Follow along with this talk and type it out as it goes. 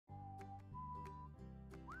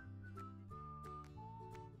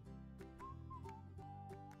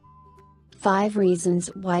5 reasons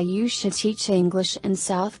why you should teach English in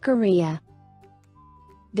South Korea.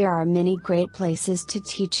 There are many great places to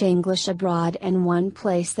teach English abroad, and one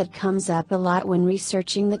place that comes up a lot when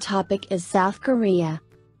researching the topic is South Korea.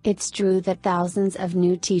 It's true that thousands of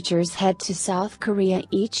new teachers head to South Korea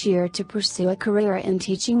each year to pursue a career in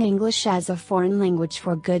teaching English as a foreign language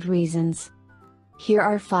for good reasons. Here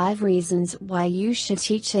are 5 reasons why you should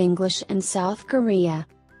teach English in South Korea.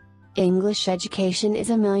 English education is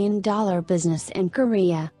 $1 million business in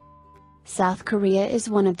Korea. South Korea is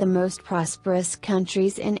one of the most prosperous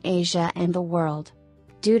countries in Asia and the world.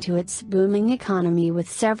 Due to its booming economy with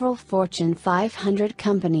several Fortune 500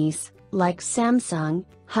 companies, like Samsung,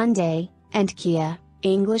 Hyundai, and Kia,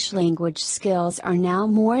 English language skills are now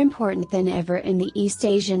more important than ever in the East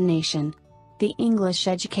Asian nation. The English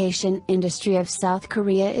education industry of South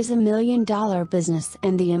Korea is $1 million business,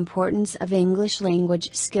 and the importance of English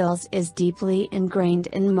language skills is deeply ingrained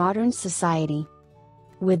in modern society.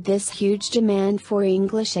 With this huge demand for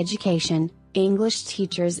English education, English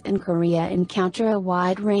teachers in Korea encounter a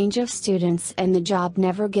wide range of students, and the job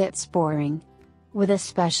never gets boring. With a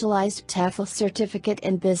specialized TEFL certificate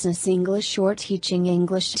in business English or teaching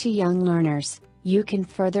English to young learners, you can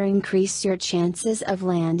further increase your chances of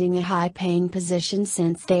landing a high-paying position,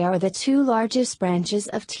 since they are the 2 largest branches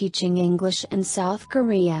of teaching English in South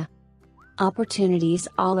Korea. Opportunities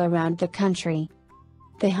all around the country.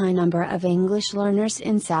 The high number of English learners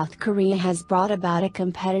in South Korea has brought about a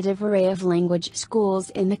competitive array of language schools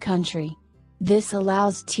in the country. This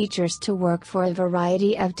allows teachers to work for a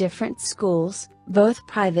variety of different schools, both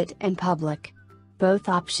private and public. Both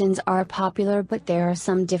options are popular, but there are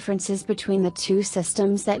some differences between the 2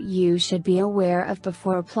 systems that you should be aware of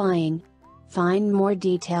before applying. Find more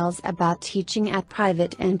details about teaching at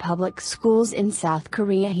private and public schools in South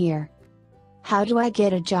Korea here. How do I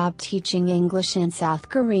get a job teaching English in South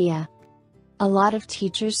Korea? A lot of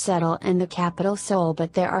teachers settle in the capital Seoul,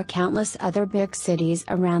 but there are countless other big cities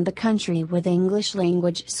around the country with English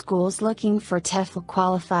language schools looking for TEFL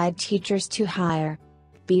qualified teachers to hire.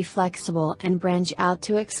 Be flexible and branch out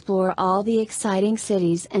to explore all the exciting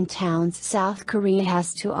cities and towns South Korea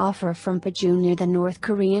has to offer, from Paju near the North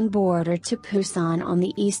Korean border to Busan on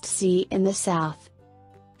the East Sea in the south.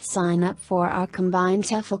 Sign up for our combined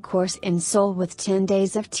TEFL course in Seoul with 10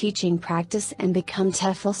 days of teaching practice and become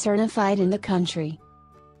TEFL certified in the country.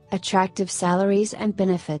 Attractive salaries and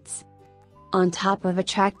benefits. On top of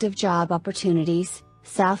attractive job opportunities,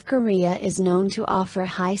 South Korea is known to offer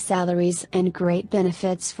high salaries and great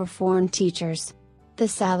benefits for foreign teachers. The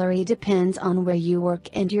salary depends on where you work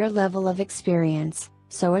and your level of experience,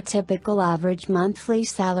 so a typical average monthly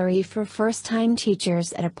salary for first-time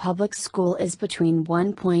teachers at a public school is between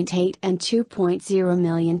 1.8 and 2.0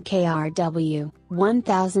 million KRW,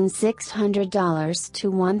 $1,600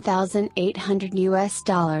 to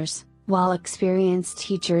 $1,800, while experienced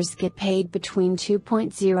teachers get paid between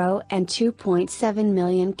 2.0 and 2.7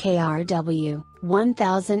 million KRW,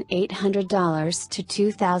 $1,800 to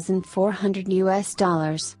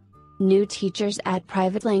 $2,400. New teachers at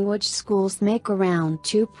private language schools make around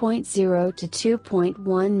 2.0 to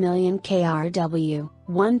 2.1 million KRW,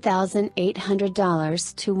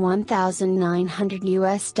 $1,800 to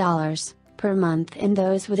 $1,900 per month, and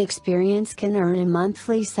those with experience can earn a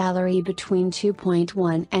monthly salary between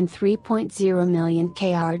 2.1 and 3.0 million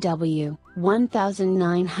KRW,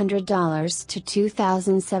 $1,900 to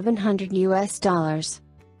 $2,700.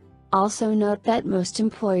 Also note that most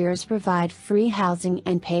employers provide free housing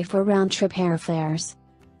and pay for round-trip airfares.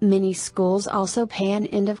 Many schools also pay an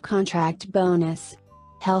end-of-contract bonus.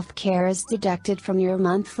 Healthcare is deducted from your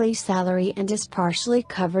monthly salary and is partially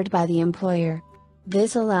covered by the employer.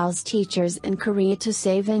 This allows teachers in Korea to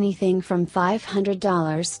save anything from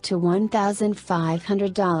 $500 to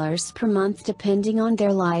 $1,500 per month depending on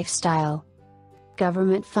their lifestyle.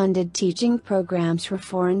 Government-funded teaching programs for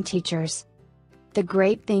foreign teachers. The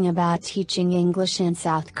great thing about teaching English in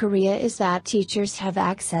South Korea is that teachers have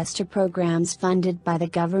access to programs funded by the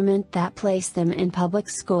government that place them in public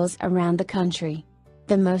schools around the country.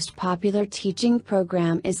 The most popular teaching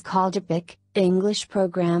program is called ITTT, English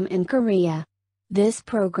Program in Korea. This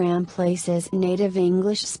program places native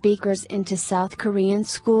English speakers into South Korean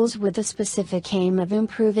schools with the specific aim of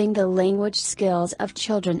improving the language skills of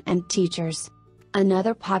children and teachers.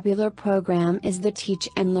 Another popular program is the Teach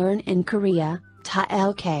and Learn in Korea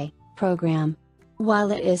 (TEFL) program.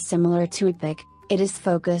 While it is similar to ITTT, it is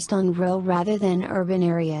focused on rural rather than urban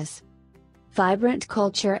areas. Vibrant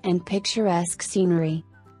culture and picturesque scenery.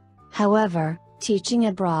 However, teaching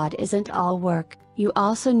abroad isn't all work, you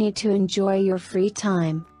also need to enjoy your free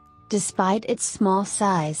time. Despite its small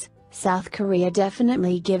size, South Korea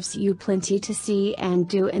definitely gives you plenty to see and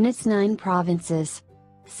do in its 9 provinces.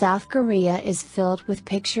 South Korea is filled with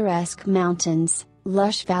picturesque mountains,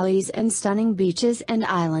 lush valleys and stunning beaches and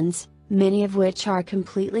islands, many of which are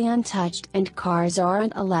completely untouched and cars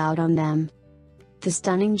aren't allowed on them. The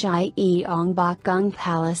stunning Gyeongbokgung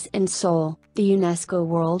Palace in Seoul, the UNESCO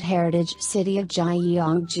World Heritage City of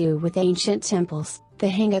Gyeongju with ancient temples, the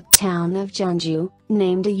Hanguk town of Jeonju,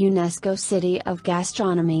 named a UNESCO City of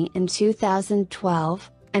Gastronomy in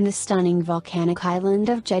 2012, and the stunning volcanic island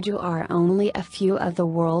of Jeju are only a few of the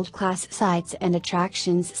world-class sites and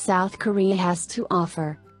attractions South Korea has to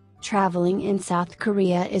offer. Traveling in South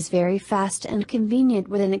Korea is very fast and convenient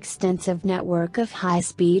with an extensive network of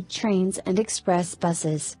high-speed trains and express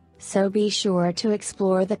buses, so be sure to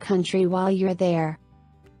explore the country while you're there.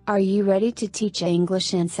 Are you ready to teach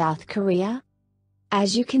English in South Korea?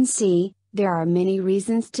 As you can see, there are many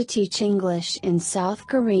reasons to teach English in South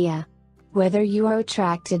Korea. Whether you are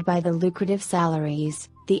attracted by the lucrative salaries,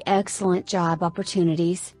 the excellent job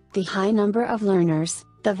opportunities, the high number of learners,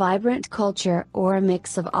 the vibrant culture, or a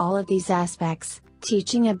mix of all of these aspects,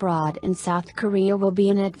 teaching abroad in South Korea will be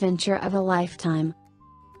an adventure of a lifetime.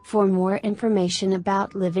 For more information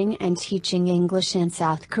about living and teaching English in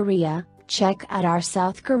South Korea, check out our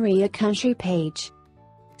South Korea country page.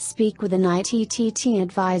 Speak with an ITTT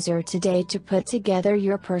advisor today to put together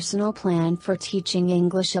your personal plan for teaching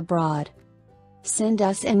English abroad. Send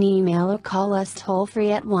us an email or call us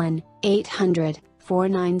toll-free at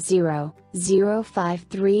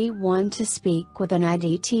 1-800-490-0531 to speak with an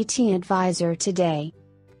ITTT advisor today.